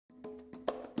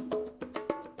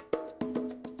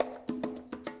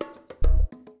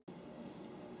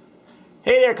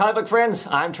Hey there, comic book friends.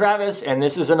 I'm Travis, and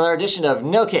this is another edition of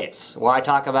No Capes, where I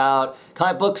talk about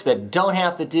comic books that don't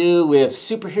have to do with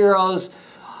superheroes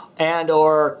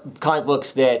and/or comic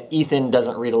books that Ethan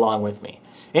doesn't read along with me.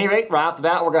 At any rate, right off the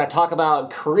bat, we're going to talk about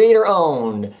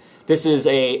creator-owned. This is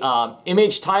a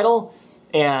Image title,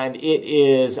 and it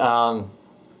is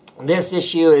this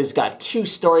issue has got two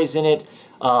stories in it.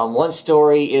 One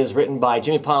story is written by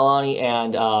Jimmy Pantaloni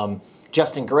and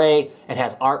Justin Gray, and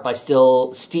has art by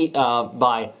Phil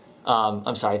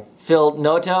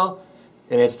Noto,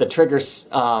 and it's the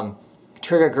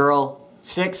Trigger Girl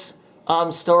 6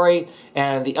 story.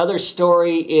 And the other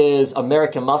story is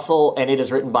American Muscle, and it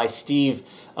is written by Steve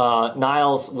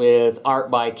Niles with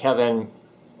art by Kevin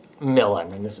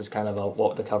Millen. And this is kind of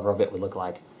what the cover of it would look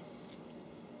like.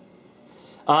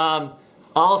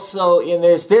 Also in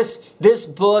this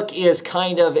book is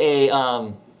kind of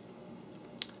a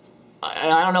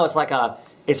I don't know, it's like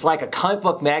a comic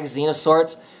book magazine of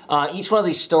sorts. Each one of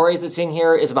these stories that's in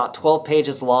here is about 12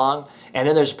 pages long, and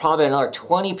then there's probably another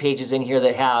 20 pages in here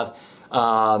that have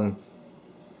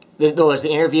there's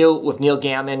an interview with Neil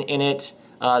Gaiman in it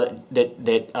that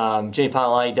Jimmy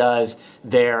Pantaloni does.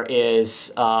 There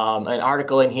is an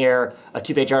article in here, a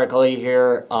 2-page article in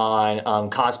here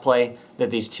on cosplay that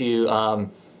these two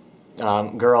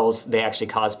girls, they actually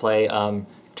cosplay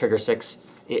Trigger 6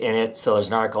 in it. So there's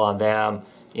an article on them,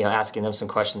 you know, asking them some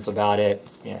questions about it.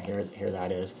 Yeah, here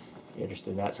that is. If you're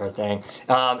interested in that sort of thing.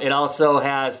 It also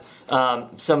has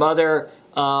some other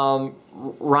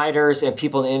writers and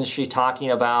people in the industry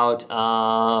talking about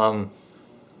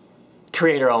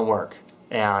creator-owned work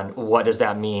and what does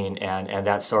that mean and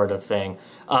that sort of thing.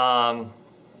 And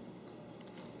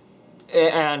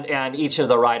each of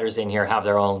the writers in here have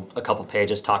their own a couple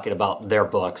pages talking about their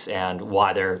books and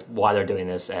why they're doing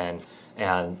this and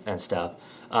stuff.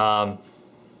 Well,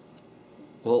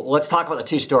 let's talk about the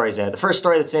two stories in it. The first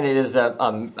story that's in it is the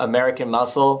American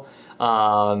Muscle.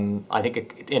 I think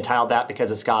it entitled that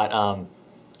because it's got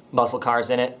muscle cars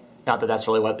in it. Not that that's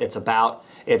really what it's about.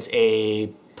 It's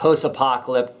a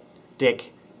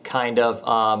post-apocalyptic kind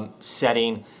of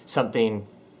setting. Something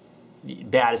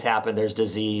bad has happened. There's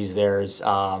disease. There's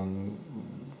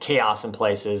chaos in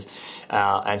places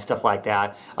and stuff like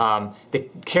that. The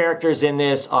characters in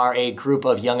this are a group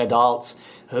of young adults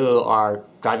who are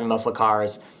driving muscle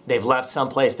cars. They've left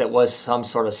someplace that was some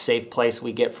sort of safe place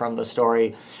we get from the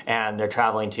story, and they're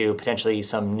traveling to potentially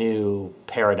some new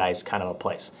paradise kind of a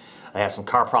place. They have some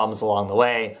car problems along the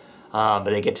way, but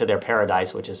they get to their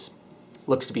paradise, which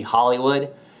looks to be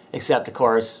Hollywood, except of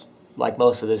course, like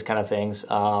most of these kind of things,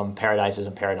 paradise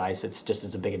isn't paradise. It's just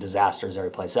as big a disaster as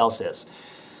every place else is.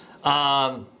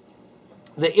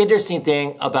 The interesting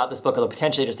thing about this book, or the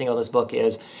potentially interesting about this book,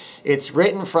 is it's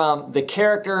written from the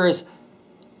characters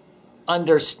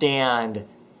understand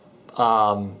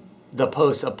the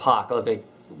post-apocalyptic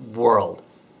world.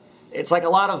 It's like a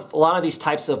lot of these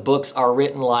types of books are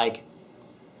written like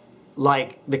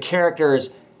the characters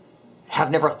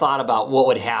have never thought about what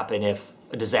would happen if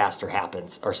a disaster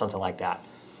happens or something like that.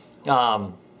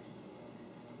 And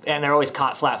they're always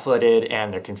caught flat-footed,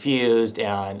 and they're confused,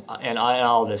 and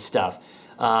all this stuff.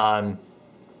 And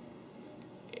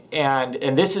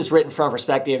this is written from a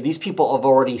perspective. These people have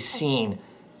already seen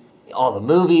all the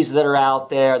movies that are out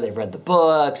there. They've read the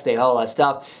books. They all that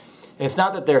stuff. And it's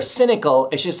not that they're cynical.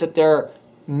 It's just that they're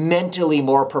mentally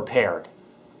more prepared,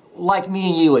 like me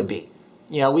and you would be.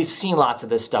 You know, we've seen lots of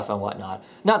this stuff and whatnot.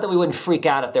 Not that we wouldn't freak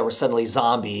out if there were suddenly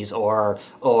zombies or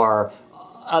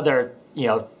other, you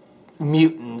know,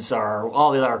 mutants or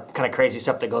all the other kind of crazy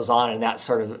stuff that goes on in that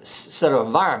sort of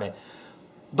environment.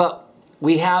 But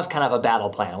we have kind of a battle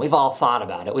plan. We've all thought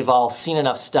about it. We've all seen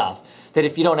enough stuff that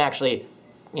if you don't actually,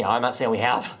 you know, I'm not saying we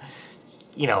have,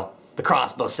 you know, the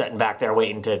crossbow sitting back there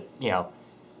waiting to, you know,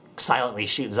 silently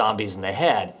shoot zombies in the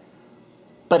head,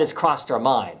 but it's crossed our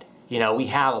mind. You know, we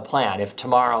have a plan. If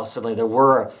tomorrow suddenly there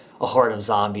were a horde of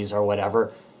zombies or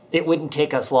whatever, it wouldn't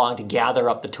take us long to gather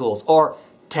up the tools or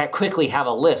to quickly have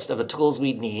a list of the tools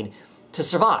we'd need to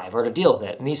survive or to deal with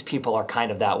it. And these people are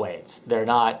kind of that way. They're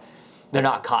not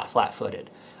caught flat-footed.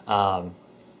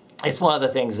 It's one of the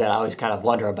things that I always kind of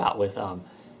wonder about with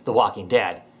The Walking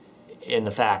Dead, in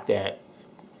the fact that,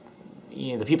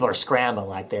 you know, the people are scrambling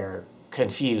like they're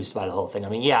confused by the whole thing. I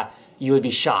mean, yeah, you would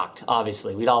be shocked,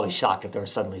 obviously. We'd all be shocked if there were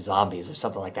suddenly zombies or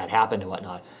something like that happened and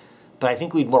whatnot. But I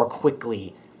think we'd more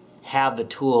quickly have the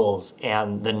tools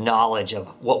and the knowledge of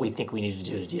what we think we need to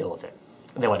do to deal with it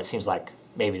than what it seems like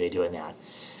maybe they do in that.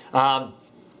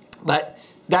 But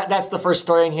that's the first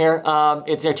story in here.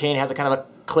 It's entertaining, has a kind of a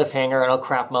cliffhanger and a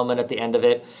crap moment at the end of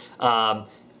it.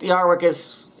 The artwork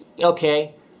is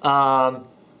okay.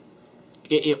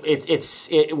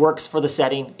 it works for the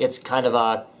setting. It's kind of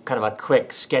a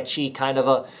quick, sketchy kind of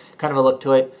a look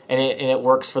to it, and it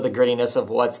works for the grittiness of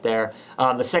what's there.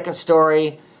 The second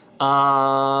story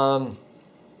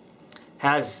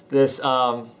has this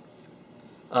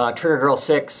Trigger Girl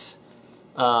 6.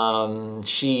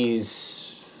 She's,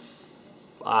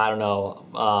 I don't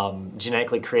know,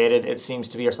 genetically created, it seems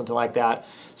to be, or something like that.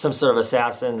 Some sort of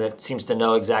assassin that seems to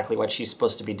know exactly what she's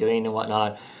supposed to be doing and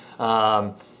whatnot.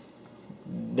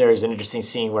 There's an interesting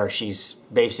scene where she's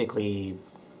basically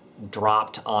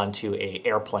dropped onto a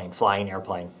airplane, flying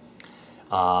airplane,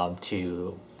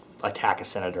 to attack a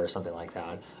senator or something like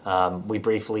that. We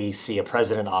briefly see a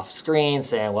president off screen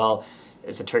saying, well,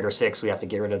 it's a Trigger 6, we have to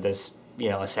get rid of this,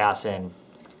 assassin.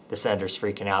 The senator's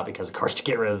freaking out because, of course, to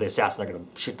get rid of the assassin, they're going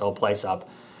to shoot the whole place up.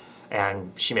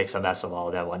 And she makes a mess of all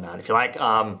of that and whatnot. If you like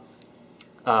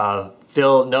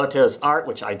Phil Noto's art,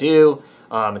 which I do,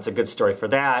 it's a good story for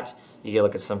that. You can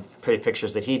look at some pretty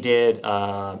pictures that he did.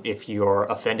 If you're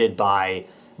offended by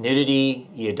nudity,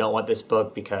 you don't want this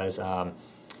book because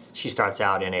she starts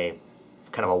out in a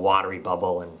kind of a watery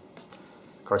bubble. And,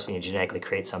 of course, when you genetically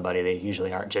create somebody, they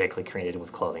usually aren't genetically created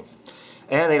with clothing.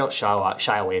 And they don't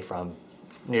shy away from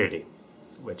nudity,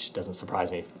 which doesn't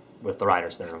surprise me with the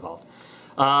writers that are involved.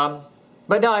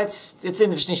 But no, it's an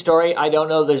interesting story. I don't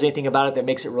know if there's anything about it that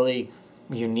makes it really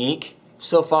unique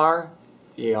so far.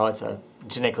 It's a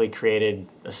genetically created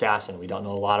assassin. We don't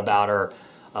know a lot about her,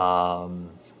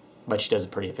 but she does a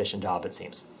pretty efficient job, it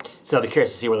seems. So I'll be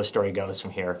curious to see where the story goes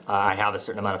from here. I have a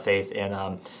certain amount of faith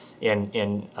in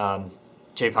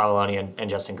J. Paolini and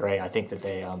Justin Gray. I think that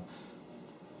they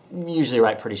usually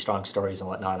write pretty strong stories and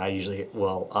whatnot. I usually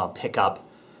will pick up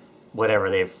whatever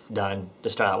they've done to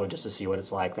start out with just to see what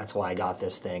it's like. That's why I got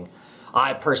this thing.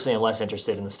 I personally am less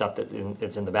interested in the stuff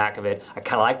that's in the back of it. I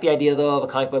kind of like the idea, though, of a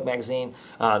comic book magazine.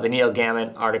 The Neil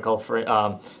Gaiman article, for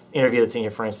interview that's in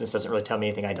here, for instance, doesn't really tell me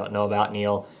anything I don't know about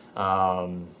Neil.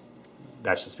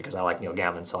 That's just because I like Neil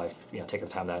Gaiman, so I've taken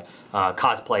the time that.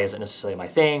 Cosplay isn't necessarily my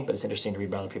thing, but it's interesting to read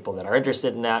about other people that are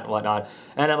interested in that and whatnot.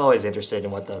 And I'm always interested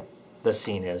in what the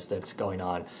scene is that's going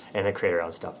on and the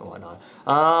creator-owned stuff and whatnot.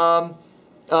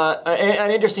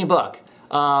 An interesting book.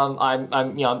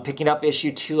 I'm picking up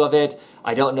issue 2 of it.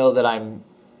 I don't know that I'm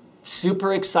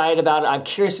super excited about it. I'm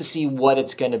curious to see what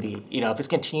it's going to be. If it's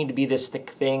continuing to be this thick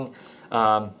thing.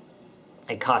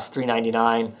 It costs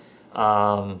 $3.99.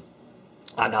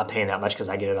 I'm not paying that much because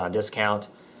I get it on discount.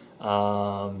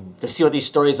 To see what these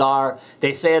stories are.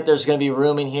 They say that there's going to be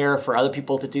room in here for other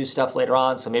people to do stuff later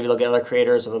on, so maybe they'll get other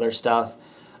creators of other stuff.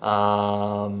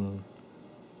 But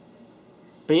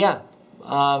yeah,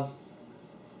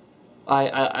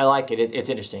 I like it. It's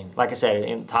interesting. Like I said,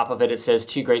 in top of it, it says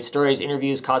 2 great stories,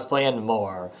 interviews, cosplay, and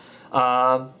more.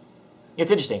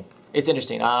 It's interesting. It's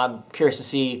interesting. I'm curious to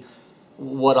see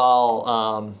what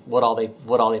all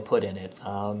they put in it.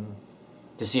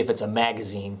 To see if it's a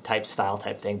magazine type style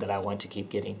type thing that I want to keep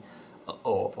getting,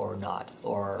 or not,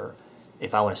 or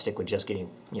if I want to stick with just getting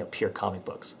pure comic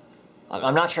books.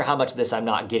 I'm not sure how much of this I'm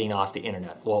not getting off the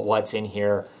internet. Well, what's in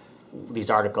here, these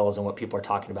articles and what people are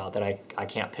talking about that I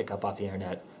can't pick up off the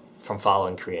internet from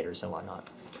following creators and whatnot.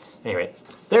 Anyway,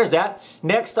 there's that.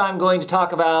 Next, I'm going to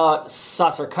talk about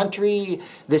Saucer Country.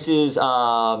 This is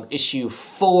issue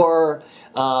 4.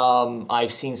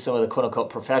 I've seen some of the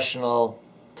quote-unquote professional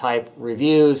type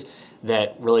reviews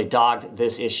that really dogged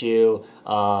this issue,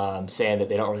 saying that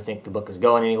they don't really think the book is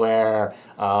going anywhere.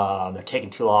 They're taking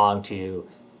too long to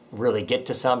really get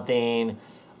to something.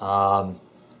 I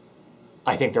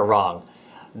think they're wrong.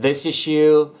 This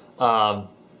issue, I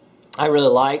really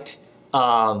liked.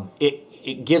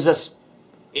 It gives us,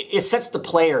 it sets the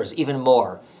players even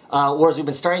more. Whereas we've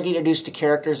been starting to get introduced to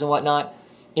characters and whatnot,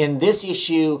 in this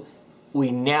issue,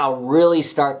 we now really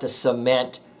start to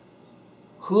cement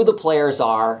who the players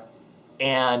are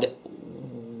and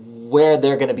where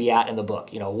they're going to be at in the book.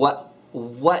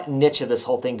 What niche of this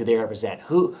whole thing do they represent?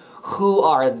 Who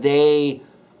are they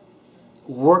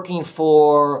working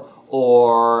for,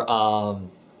 or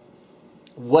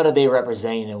what are they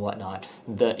representing and whatnot?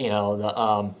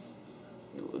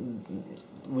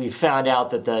 We found out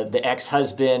that the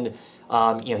ex-husband,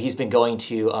 he's been going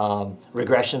to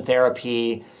regression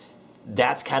therapy.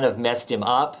 That's kind of messed him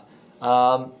up.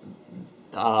 Our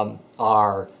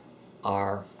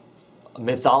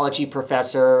mythology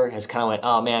professor has kind of went,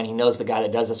 oh man, he knows the guy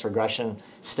that does this regression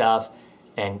stuff,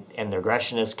 and the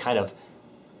regressionist kind of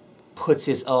puts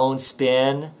his own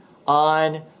spin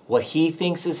on what he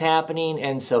thinks is happening,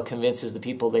 and so convinces the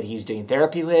people that he's doing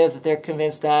therapy with that they're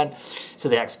convinced that. So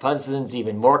the ex-husband's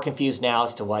even more confused now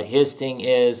as to what his thing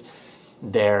is.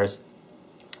 There's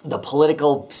the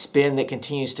political spin that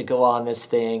continues to go on this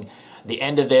thing. The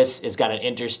end of this has got an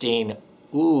interesting,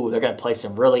 they're going to play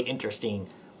some really interesting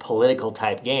political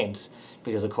type games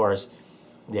because, of course,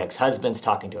 the ex-husband's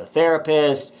talking to a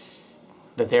therapist.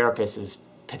 The therapist is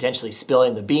potentially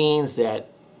spilling the beans that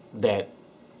the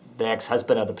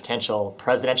ex-husband of the potential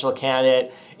presidential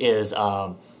candidate is,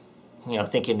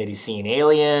 thinking that he's seeing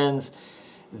aliens.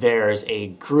 There's a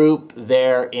group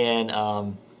there in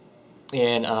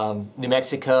New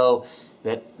Mexico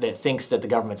that thinks that the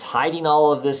government's hiding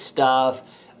all of this stuff,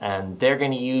 and they're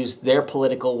going to use their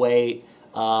political weight.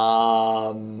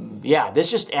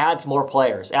 This just adds more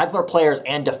players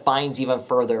and defines even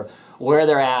further where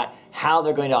they're at, how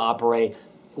they're going to operate.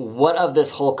 What of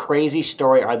this whole crazy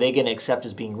story are they going to accept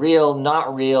as being real,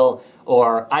 not real,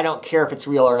 or I don't care if it's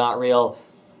real or not real.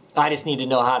 I just need to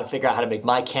know how to figure out how to make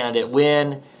my candidate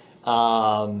win.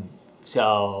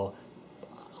 So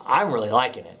I'm really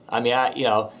liking it. I mean,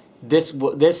 this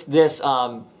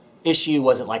issue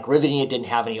wasn't like riveting. It didn't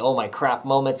have any oh my crap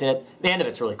moments in it. The end of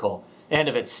it's really cool. The end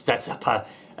of it sets up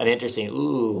an interesting.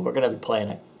 We're gonna be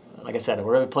playing like I said,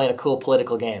 we're gonna be playing a cool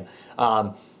political game.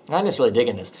 I'm just really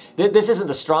digging this. This isn't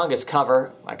the strongest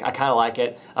cover. I kind of like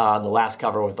it. The last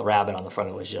cover with the rabbit on the front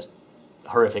of it was just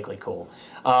horrifically cool.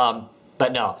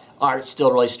 But no, art's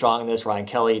still really strong in this. Ryan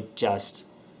Kelly just,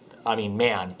 I mean,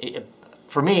 man,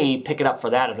 for me, pick it up for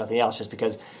that if nothing else, just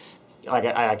because, like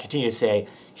I continue to say,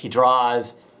 he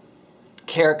draws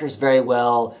characters very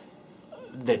well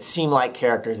that seem like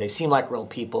characters. They seem like real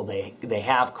people. They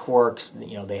have quirks.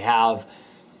 They have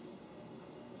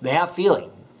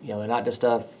feeling. They're not just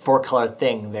a four-color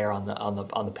thing there on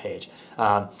the page.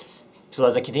 So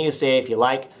as I continue to say, if you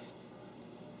like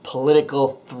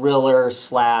political thriller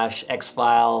 /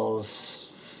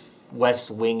 X-Files,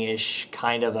 West Wing-ish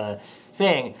kind of a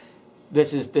thing,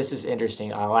 this is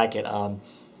interesting. I like it.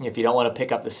 If you don't want to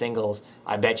pick up the singles,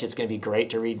 I bet you it's going to be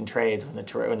great to read in trades when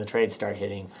the trades start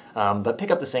hitting. But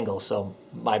pick up the singles so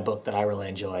my book that I really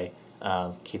enjoy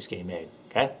keeps getting made.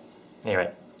 Okay?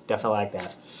 Anyway, definitely like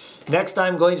that. Next,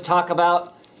 I'm going to talk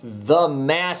about The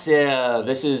Massive.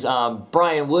 This is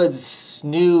Brian Wood's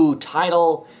new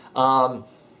title.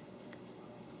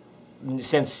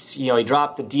 Since he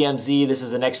dropped the DMZ, this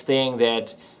is the next thing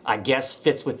that I guess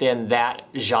fits within that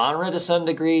genre to some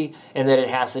degree, and that it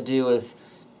has to do with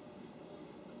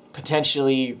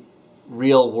potentially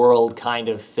real world kind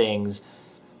of things,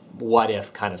 what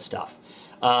if kind of stuff.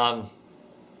 I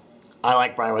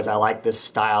like Brian Woods. I like this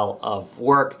style of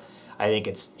work. I think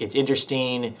it's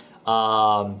interesting.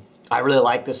 I really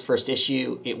like this first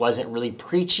issue. It wasn't really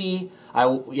preachy. I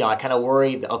kind of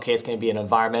worried, okay, it's going to be an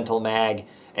environmental mag,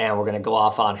 and we're going to go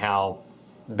off on how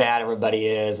bad everybody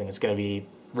is, and it's going to be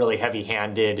really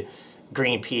heavy-handed,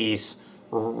 Greenpeace,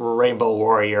 Rainbow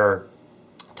Warrior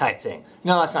type thing.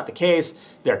 No, that's not the case.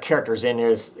 There are characters in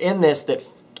this that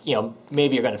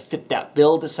maybe are going to fit that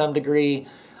bill to some degree,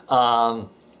 but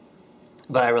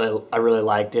I really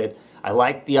liked it. I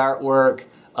liked the artwork.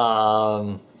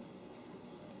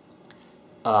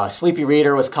 Sleepy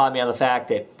Reader was caught me on the fact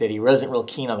that he wasn't real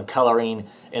keen on the coloring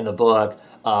in the book.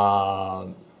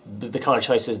 The color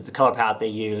choices, the color palette they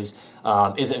use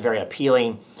isn't very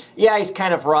appealing. Yeah, he's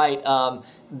kind of right.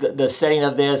 The setting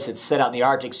of this, it's set out in the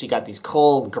Arctic, so you got these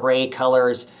cold gray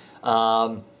colors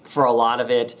for a lot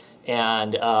of it.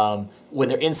 And when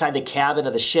they're inside the cabin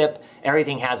of the ship,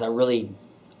 everything has a really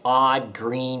odd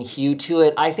green hue to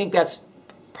it. I think that's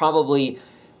probably,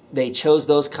 they chose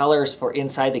those colors for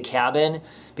inside the cabin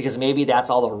because maybe that's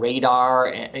all the radar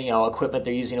equipment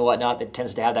they're using and whatnot that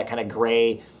tends to have that kind of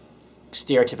gray,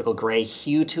 stereotypical gray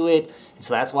hue to it, and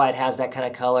so that's why it has that kind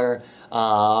of color.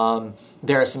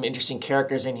 There are some interesting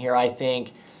characters in here, I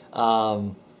think.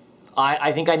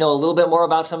 I think I know a little bit more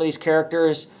about some of these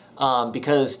characters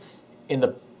because in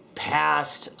the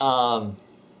past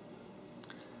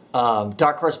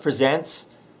Dark Horse Presents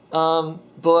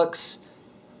books,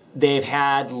 they've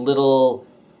had little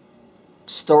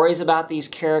stories about these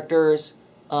characters,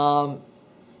 about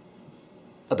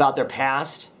their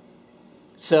past.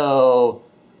 So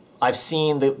I've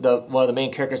seen one of the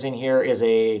main characters in here is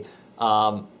a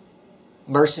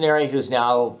mercenary who's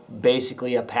now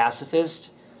basically a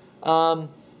pacifist.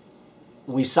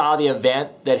 We saw the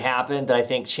event that happened that I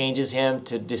think changes him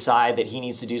to decide that he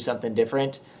needs to do something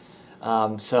different.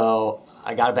 So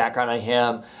I got a background on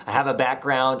him. I have a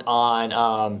background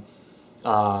on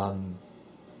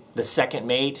the second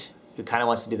mate, who kind of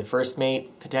wants to be the first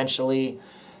mate, potentially,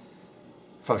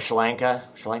 from Sri Lanka,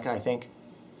 I think.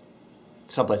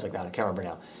 Someplace like that, I can't remember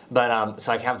now. But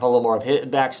so I have a little more of his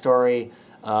backstory.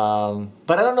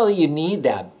 But I don't know that you need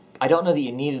that. I don't know that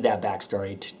you needed that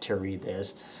backstory to read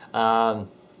this.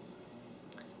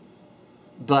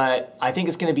 but I think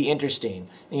it's going to be interesting.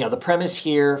 You know, the premise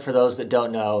here, for those that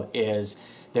don't know, is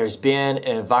there's been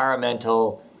an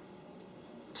environmental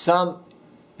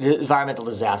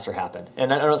disaster happened.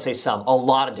 And I don't say some, a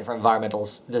lot of different environmental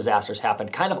disasters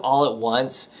happened, kind of all at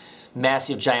once.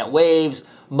 Massive giant waves,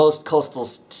 most coastal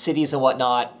cities and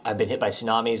whatnot have been hit by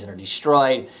tsunamis and are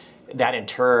destroyed. That in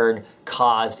turn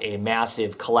caused a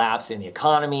massive collapse in the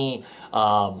economy.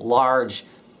 Large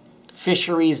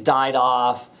fisheries died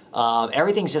off.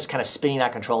 Everything's just kind of spinning out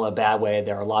of control in a bad way.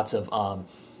 There are lots of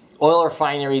oil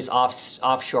refineries,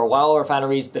 offshore oil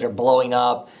refineries that are blowing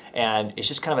up, and it's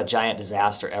just kind of a giant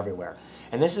disaster everywhere.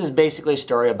 And this is basically a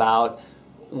story about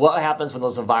what happens when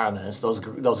those environments, those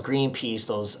Greenpeace,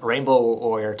 those Rainbow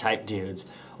Warrior type dudes,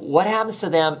 what happens to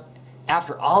them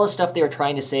after all the stuff they were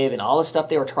trying to save and all the stuff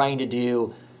they were trying to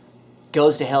do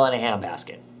goes to hell in a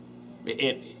handbasket.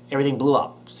 Everything blew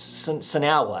up. So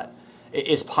now what?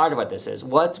 Is part of what this is.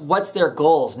 What's their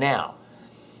goals now?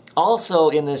 Also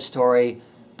in this story,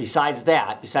 besides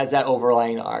that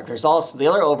overlying arc, there's also the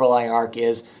other overlying arc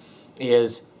is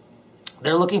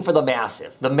they're looking for the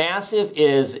Massive. The Massive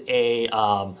is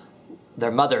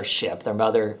their mother ship, their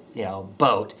mother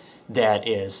boat that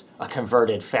is a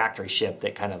converted factory ship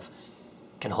that kind of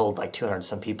can hold like 200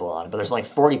 some people on it, but there's only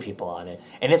 40 people on it,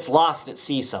 and it's lost at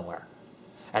sea somewhere,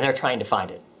 and they're trying to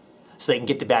find it so they can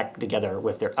get back together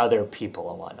with their other people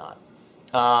and whatnot.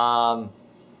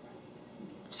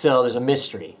 So there's a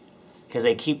mystery because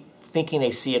they keep thinking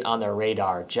they see it on their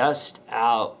radar, just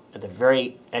out at the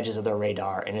very edges of their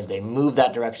radar, and as they move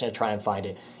that direction to try and find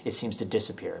it, it seems to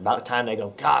disappear. About the time they go,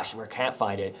 gosh, we can't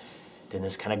find it, then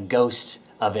this kind of ghost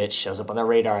of it shows up on their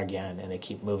radar again, and they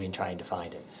keep moving, trying to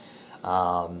find it.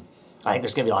 I think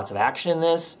there's going to be lots of action in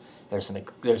this. There's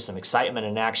some excitement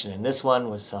and action in this one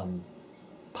with some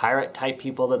pirate-type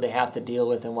people that they have to deal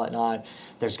with and whatnot.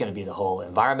 There's going to be the whole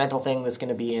environmental thing that's going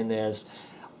to be in this.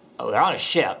 Oh, they're on a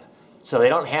ship, so they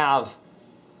don't have,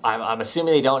 I'm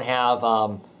assuming they don't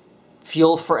have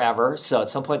fuel forever, so at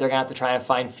some point they're going to have to try and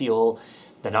find fuel.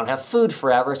 They don't have food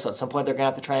forever, so at some point they're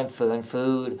going to have to try and find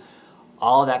food,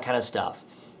 all of that kind of stuff.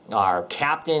 Our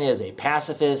captain is a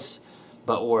pacifist,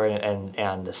 but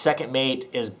and the second mate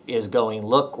is going,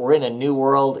 look, we're in a new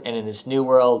world, and in this new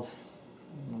world,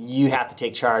 you have to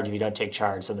take charge. If you don't take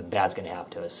charge, something bad's going to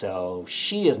happen to us. So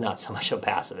she is not so much a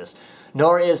pacifist,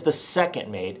 nor is the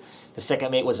second mate. The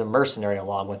second mate was a mercenary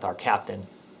along with our captain,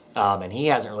 and he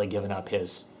hasn't really given up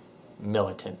his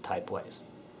militant type ways.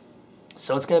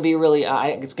 So it's going to be really,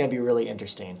 it's going to be really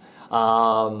interesting.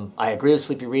 I agree with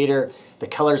Sleepy Reader. The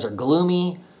colors are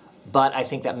gloomy, but I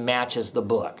think that matches the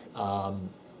book.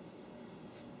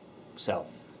 So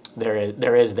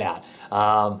there is that.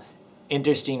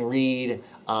 Interesting read.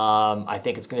 I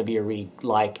think it's going to be a read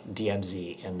like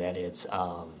DMZ in that it's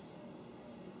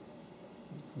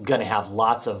going to have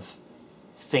lots of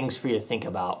things for you to think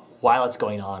about while it's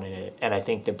going on in it. And I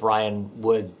think that Brian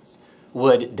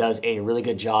Wood does a really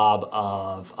good job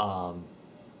of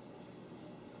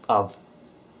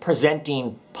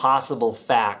presenting possible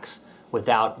facts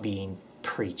without being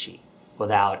preachy,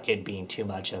 without it being too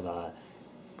much of a,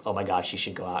 oh my gosh, you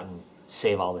should go out and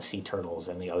save all the sea turtles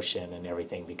in the ocean and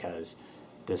everything because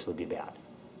this would be bad.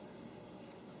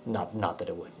 Not that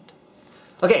it wouldn't.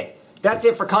 Okay, that's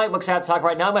it for comic books I have to talk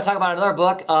right now. I'm going to talk about another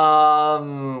book.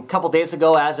 A couple days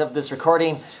ago, as of this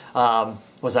recording,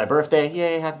 was my birthday.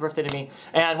 Yay, happy birthday to me.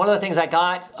 And one of the things I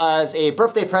got as a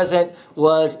birthday present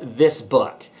was this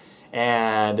book.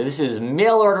 And this is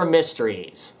Mail Order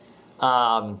Mysteries.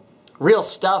 Real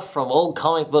stuff from old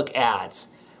comic book ads.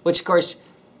 Which, of course,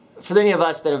 for any of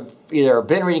us that have either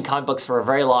been reading comic books for a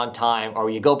very long time,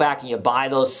 or you go back and you buy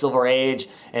those Silver Age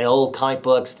and old comic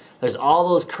books, there's all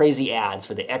those crazy ads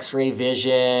for the X-ray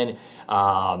vision,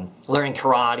 learning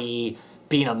karate,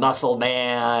 being a muscle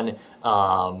man,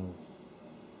 all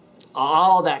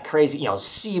that crazy,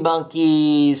 sea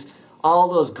monkeys, all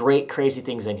those great crazy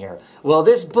things in here. Well,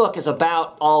 this book is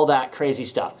about all that crazy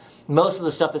stuff. Most of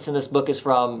the stuff that's in this book is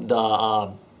from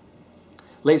the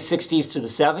late 60s through the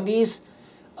 70s.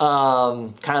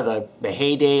 Kind of the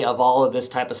heyday of all of this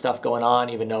type of stuff going on,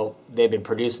 even though they've been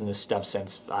producing this stuff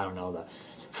since, I don't know, the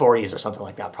 40s or something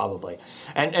like that probably.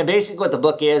 And basically what the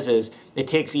book is it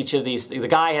takes each of these, the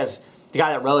guy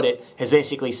that wrote it has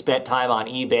basically spent time on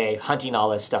eBay hunting all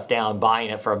this stuff down, buying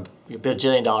it for $1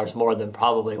 bajillion more than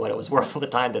probably what it was worth at the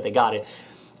time that they got it.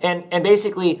 And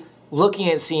basically looking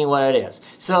and seeing what it is.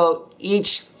 So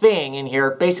each thing in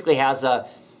here basically has a,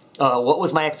 what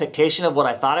was my expectation of what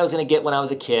I thought I was going to get when I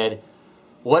was a kid,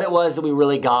 what it was that we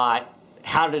really got,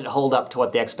 how did it hold up to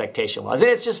what the expectation was. And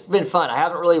it's just been fun. I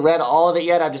haven't really read all of it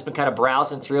yet. I've just been kind of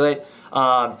browsing through it.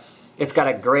 It's got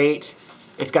a great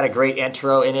It's got a great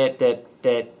intro in it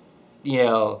that you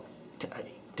know,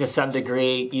 to some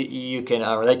degree, you can,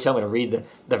 or they tell me to read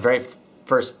the very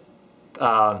first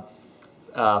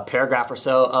paragraph or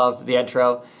so of the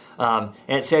intro. And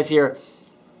it says here,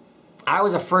 I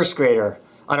was a first grader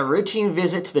on a routine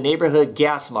visit to the neighborhood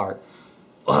gas mart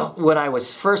when I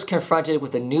was first confronted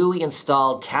with a newly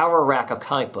installed tower rack of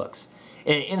comic books.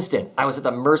 In an instant, I was at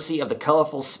the mercy of the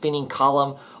colorful spinning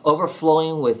column,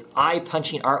 overflowing with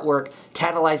eye-punching artwork,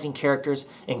 tantalizing characters,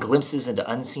 and glimpses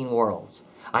into unseen worlds.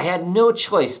 I had no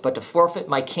choice but to forfeit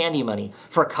my candy money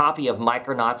for a copy of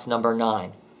Micronauts number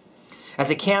 9.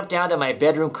 As I camped down to my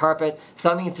bedroom carpet,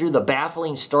 thumbing through the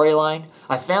baffling storyline,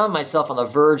 I found myself on the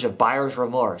verge of buyer's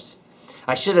remorse.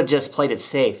 I should have just played it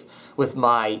safe with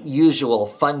my usual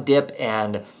fun dip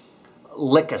and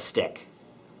lick-a-stick.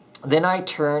 Then I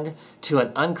turned to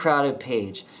an uncrowded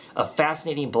page of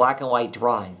fascinating black and white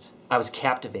drawings. I was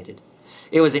captivated.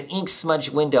 It was an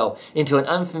ink-smudged window into an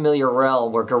unfamiliar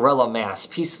realm where gorilla masks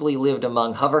peacefully lived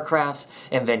among hovercrafts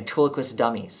and ventriloquist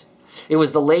dummies. It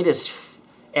was the latest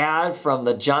ad from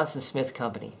the Johnson Smith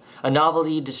Company, a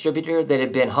novelty distributor that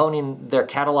had been honing their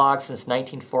catalog since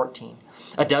 1914.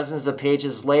 Dozens of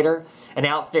pages later, an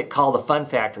outfit called the Fun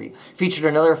Factory featured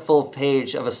another full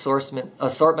page of assortment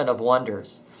of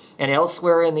wonders. And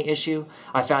elsewhere in the issue,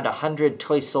 I found 100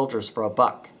 toy soldiers for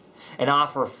 $1, an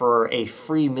offer for a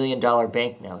free $1 million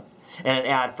banknote, and an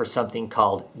ad for something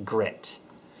called Grit.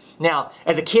 Now,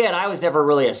 as a kid, I was never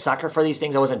really a sucker for these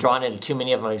things. I wasn't drawn into too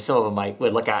many of them. Some of them I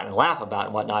would look at and laugh about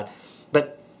and whatnot.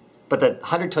 But the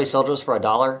 100 toy soldiers for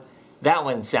 $1, that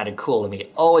one sounded cool to me.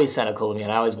 It always sounded cool to me,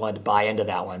 and I always wanted to buy into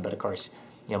that one. But of course,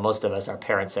 you know, most of us, our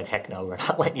parents said, heck no, we're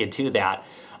not letting you do that.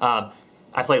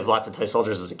 I played with lots of toy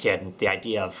soldiers as a kid, and the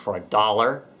idea of for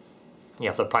 $1, you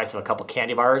know, for the price of a couple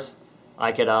candy bars,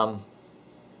 I could have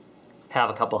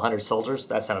a couple 100 soldiers.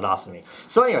 That sounded awesome to me.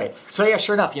 So anyway, so yeah,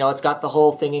 sure enough, you know, it's got the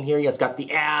whole thing in here. You know, it's got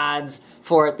the ads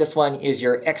for it. This one is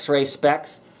your X-ray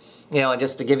specs. You know, and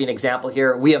just to give you an example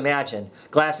here, We Imagine,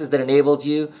 glasses that enabled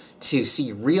you to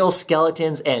see real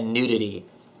skeletons and nudity,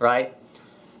 right?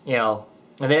 You know,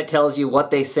 and then it tells you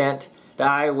what they sent. The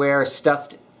eyewear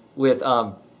stuffed with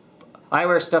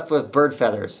bird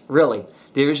feathers. Really,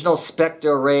 the original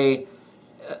SpectraRay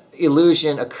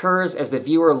illusion occurs as the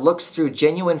viewer looks through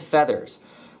genuine feathers,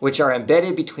 which are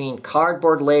embedded between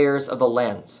cardboard layers of the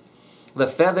lens. The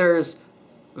feathers'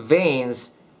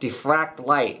 veins diffract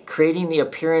light, creating the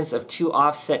appearance of two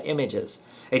offset images.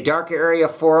 A darker area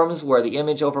forms where the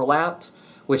image overlaps,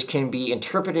 which can be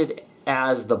interpreted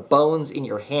as the bones in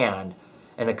your hand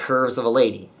and the curves of a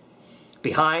lady.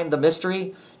 Behind the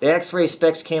mystery, the X-ray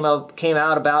specs came out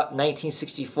about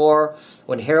 1964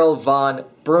 when Harold von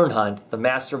Brunhut, the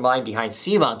mastermind behind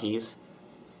Sea Monkeys,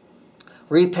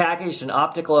 repackaged an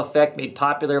optical effect made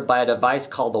popular by a device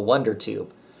called the Wonder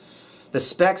Tube. The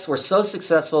specs were so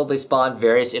successful they spawned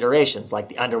various iterations, like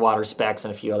the underwater specs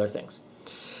and a few other things.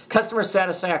 Customer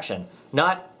satisfaction,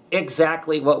 not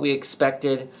exactly what we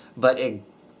expected, but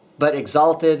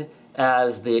exalted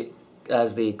as the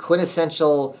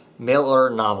quintessential mail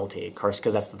order novelty, of course,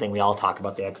 because that's the thing we all talk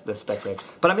about, the spec rate.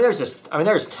 But I mean,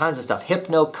 there's tons of stuff.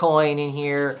 Hypno-Coin in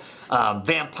here,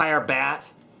 Vampire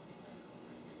Bat.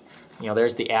 You know,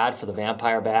 there's the ad for the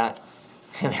Vampire Bat,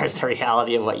 and there's the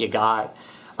reality of what you got.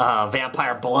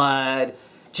 Vampire Blood,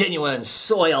 genuine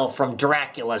soil from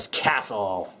Dracula's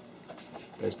castle.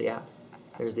 There's the ad.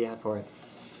 There's the ad for it.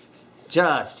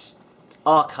 Just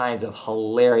all kinds of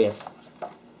hilarious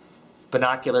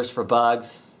binoculars for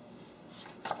bugs,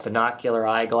 binocular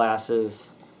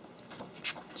eyeglasses,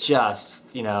 just,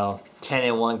 you know,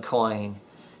 10-in-1 coin,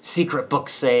 secret book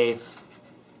safe,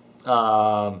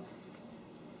 a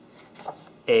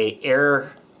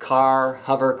air car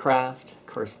hovercraft.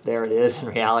 Of course, there it is. In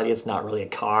reality, it's not really a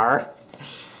car.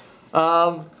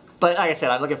 But like I said,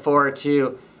 I'm looking forward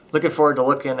to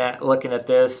looking at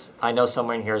this. I know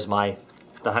somewhere in here is the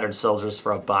 100 soldiers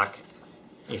for $1.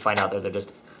 You find out that they're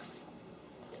just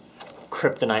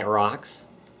kryptonite rocks.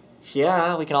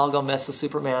 Yeah, we can all go mess with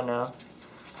Superman now.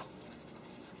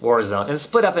 Warzone. And it's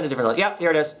split up into different... Yep, here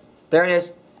it is. There it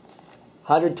is.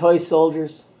 100 toy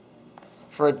soldiers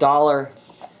for $1.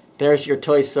 There's your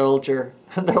toy soldier.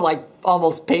 They're like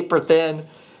almost paper thin.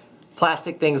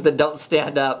 Plastic things that don't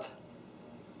stand up.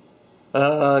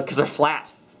 Because they're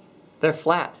flat. They're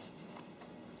flat.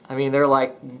 I mean, they're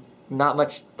like not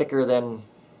much thicker than,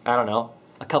 I don't know,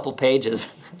 a couple pages.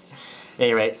 At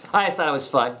any rate, I just thought it was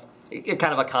fun. Kind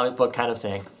of a comic book kind of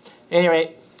thing. At any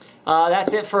rate,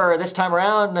 that's it for this time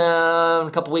around. In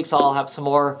a couple weeks, I'll have some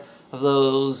more of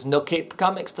those No Cape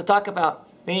comics to talk about.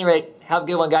 At any rate, have a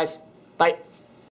good one, guys. Bye.